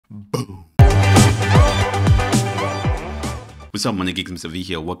Boom. What's up, Money Geeks? Mr. V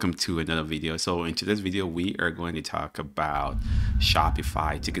here. Welcome to another video. So in today's video, we are going to talk about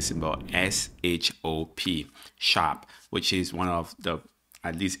Shopify, ticker symbol SHOP, Shop, which is one of the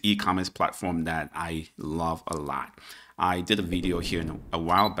at least e-commerce platform that I love a lot. I did a video here a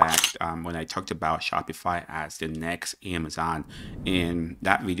while back when I talked about Shopify as the next Amazon, and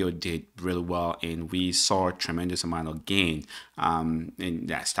that video did really well, and we saw a tremendous amount of gain. And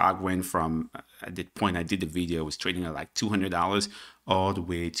that stock went from, at the point I did the video, it was trading at like $200 all the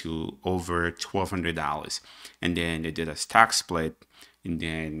way to over $1,200. And then they did a stock split. And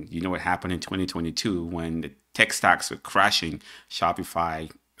then you know what happened in 2022 when the tech stocks were crashing. Shopify,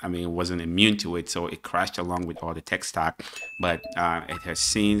 I mean, it wasn't immune to it, so it crashed along with all the tech stock. But it has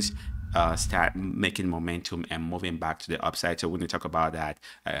since start making momentum and moving back to the upside. So we're going to talk about that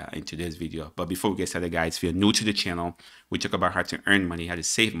in today's video. But before we get started, guys, if you're new to the channel, we talk about how to earn money, how to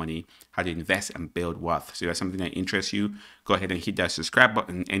save money, how to invest and build wealth. So if that's something that interests you, go ahead and hit that subscribe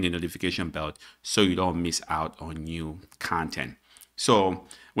button and the notification bell so you don't miss out on new content. So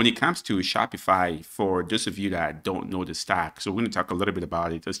when it comes to Shopify, for those of you that don't know the stock, so we're going to talk a little bit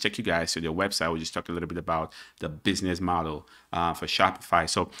about it. Let's take you guys to their website. We'll just talk a little bit about the business model for Shopify.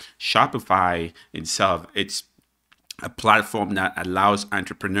 So Shopify itself, it's a platform that allows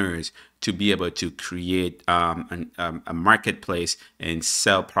entrepreneurs to be able to create a marketplace and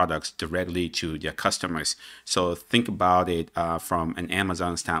sell products directly to their customers. So think about it from an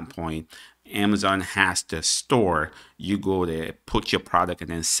Amazon standpoint. Amazon has the store. You go there, put your product,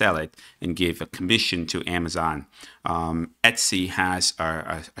 and then sell it and give a commission to Amazon. Etsy has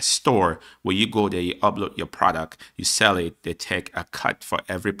a store where you go there, you upload your product, you sell it, they take a cut for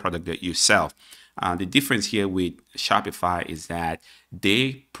every product that you sell. The difference here with Shopify is that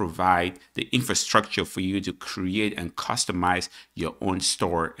they provide the infrastructure for you to create and customize your own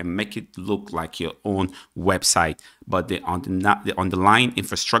store and make it look like your own website. But the underlying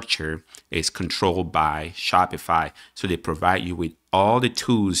infrastructure is controlled by Shopify. So they provide you with all the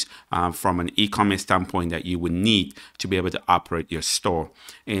tools from an e-commerce standpoint that you would need to be able to operate your store.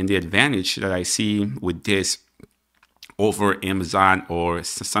 And the advantage that I see with this over Amazon or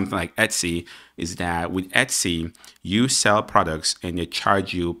something like Etsy is that with Etsy, you sell products and they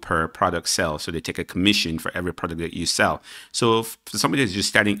charge you per product sale. So they take a commission for every product that you sell. So for somebody that's just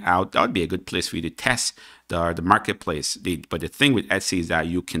starting out, that would be a good place for you to test the marketplace. But the thing with Etsy is that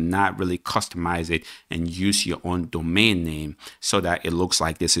you cannot really customize it and use your own domain name so that it looks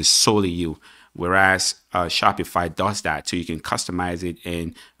like this is solely you. Whereas Shopify does that, so you can customize it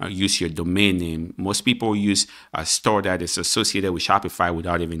and use your domain name. Most people use a store that is associated with Shopify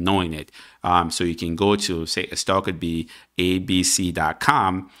without even knowing it. So you can go to, say, a store could be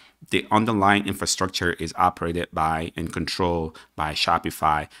abc.com. The underlying infrastructure is operated by and controlled by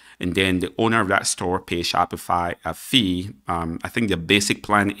Shopify. And then the owner of that store pays Shopify a fee. I think the basic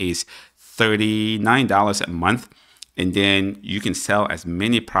plan is $39 a month. And then you can sell as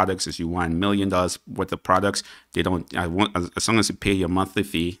many products as you want, $1 million worth of products. They don't, as long as you pay your monthly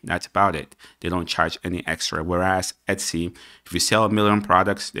fee, that's about it. They don't charge any extra. Whereas Etsy, if you sell 1 million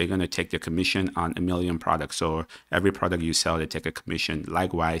products, they're going to take their commission on 1 million products. So every product you sell, they take a commission.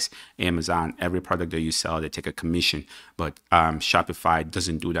 Likewise, Amazon, every product that you sell, they take a commission. But Shopify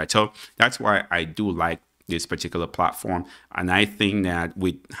doesn't do that. So that's why I do like this particular platform. And I think that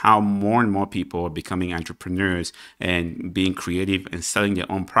with how more and more people are becoming entrepreneurs and being creative and selling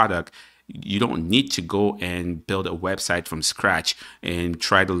their own product, you don't need to go and build a website from scratch and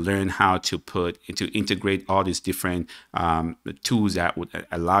try to learn how to integrate all these different tools that would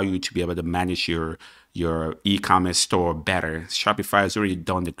allow you to be able to manage your e-commerce store better. Shopify has already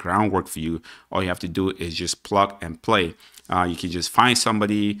done the groundwork for you. All you have to do is just plug and play. You can just find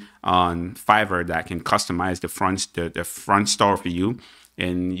somebody on Fiverr that can customize the front store for you,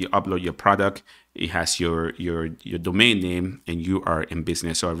 and you upload your product. It has your domain name, and you are in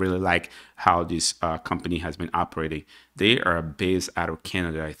business. So I really like how this company has been operating. They are based out of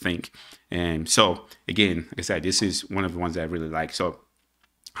Canada, I think. And so again, like I said, this is one of the ones that I really like. So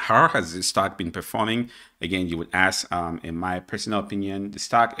how has this stock been performing? Again, you would ask, in my personal opinion, the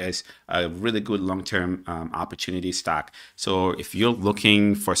stock is a really good long-term opportunity stock. So if you're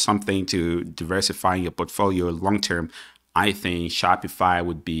looking for something to diversify your portfolio long-term, I think Shopify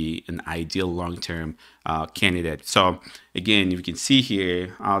would be an ideal long-term candidate. So again, you can see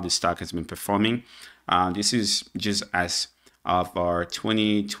here how the stock has been performing. This is just as of our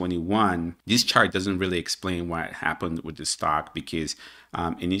 2021. This chart doesn't really explain what happened with the stock because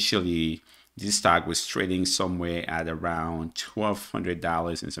initially this stock was trading somewhere at around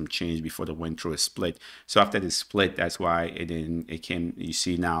 $1,200 and some change before they went through a split. So after the split, that's why it came. You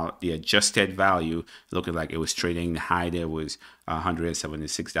see now the adjusted value looking like it was trading. The high there was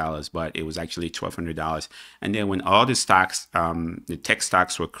 $176, but it was actually $1,200. And then when all the stocks, the tech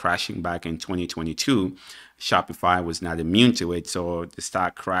stocks were crashing back in 2022, Shopify was not immune to it. So the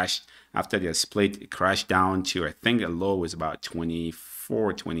stock crashed after the split. It crashed down to, I think the low was about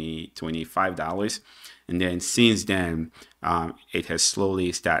 $25. And then since then, it has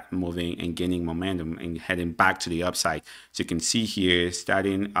slowly started moving and gaining momentum and heading back to the upside. So you can see here,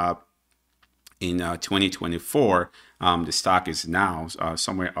 starting up in 2024, the stock is now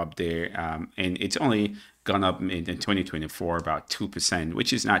somewhere up there, and it's only gone up in 2024 about 2%,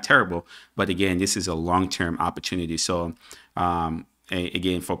 which is not terrible. But again, this is a long-term opportunity. So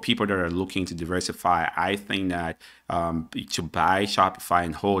again, for people that are looking to diversify, I think that to buy Shopify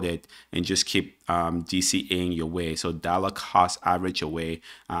and hold it and just keep DCAing your way. So dollar cost average away.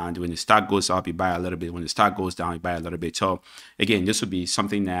 And when the stock goes up, you buy a little bit. When the stock goes down, you buy a little bit. So again, this would be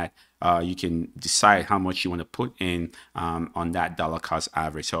something that you can decide how much you want to put in on that dollar cost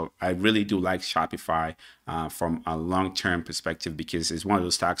average. So I really do like Shopify from a long-term perspective, because it's one of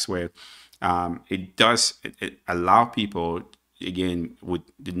those stocks where it does allow people, again, with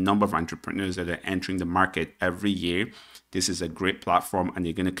the number of entrepreneurs that are entering the market every year, this is a great platform, and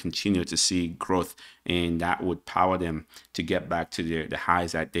they're going to continue to see growth, and that would power them to get back to the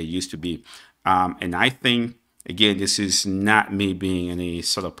highs that they used to be. And I think, again, this is not me being any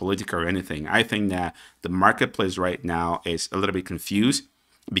sort of political or anything. I think that the marketplace right now is a little bit confused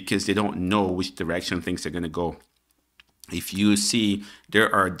because they don't know which direction things are going to go. If you see,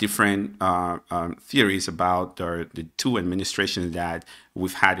 there are different theories about the two administrations that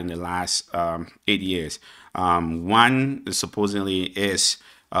we've had in the last 8 years. One supposedly is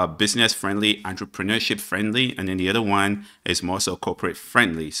business friendly, entrepreneurship friendly, and then the other one is more so corporate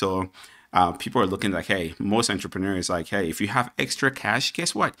friendly. So people are looking like, hey, most entrepreneurs like, hey, if you have extra cash,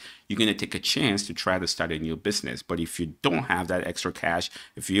 guess what? You're going to take a chance to try to start a new business. But if you don't have that extra cash,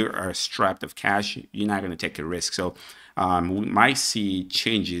 if you are strapped of cash, you're not going to take a risk. So we might see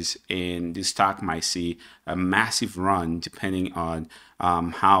changes in the stock, might see a massive run depending on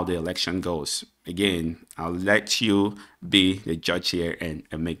how the election goes. Again, I'll let you be the judge here and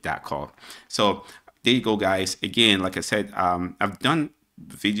make that call. So there you go, guys. Again, like I said, I've done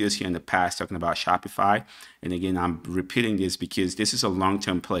videos here in the past talking about Shopify, and again, I'm repeating this because this is a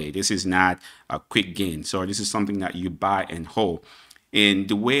long-term play. This is not a quick gain. So this is something that you buy and hold. And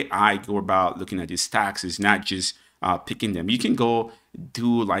the way I go about looking at these stocks is not just picking them. You can go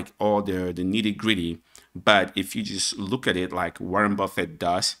do like all the nitty gritty, but if you just look at it like Warren Buffett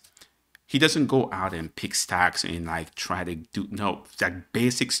does, he doesn't go out and pick stocks and like try to do, no, like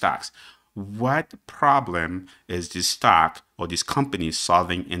basic stocks. What problem is this stock or this company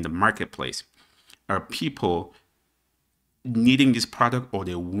solving in the marketplace? Are people needing this product, or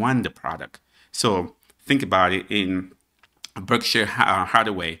they want the product? So think about it. In Berkshire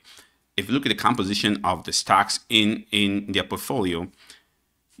Hathaway, if you look at the composition of the stocks in their portfolio,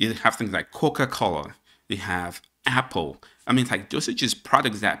 you have things like Coca-Cola, they have Apple. I mean, like, those are just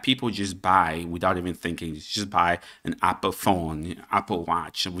products that people just buy without even thinking. You just buy an Apple phone, Apple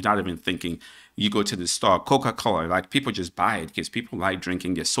Watch, without even thinking. You go to the store, Coca-Cola, like, people just buy it because people like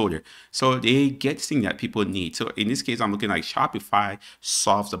drinking their soda. So they get things that people need. So in this case, I'm looking like Shopify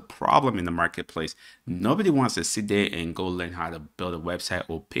solves a problem in the marketplace. Nobody wants to sit there and go learn how to build a website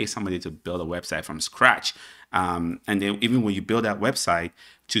or pay somebody to build a website from scratch. And then even when you build that website,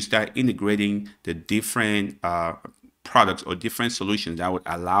 to start integrating the different products or different solutions that would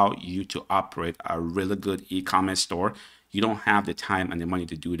allow you to operate a really good e-commerce store, you don't have the time and the money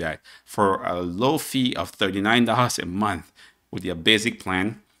to do that. For a low fee of $39 a month with your basic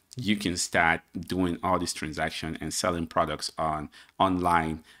plan, you can start doing all these transactions and selling products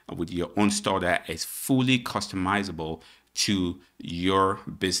online with your own store that is fully customizable to your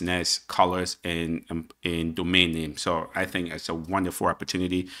business colors and domain name. So I think it's a wonderful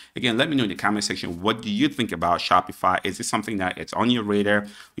opportunity. Again, let me know in the comment section, what do you think about Shopify? Is this something that it's on your radar? Or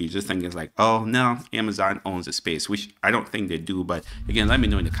you just think it's like, oh no, Amazon owns the space, which I don't think they do. But again, let me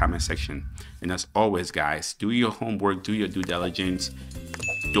know in the comment section. And as always, guys, do your homework, do your due diligence.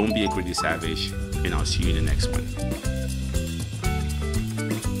 Don't be a greedy savage, and I'll see you in the next one.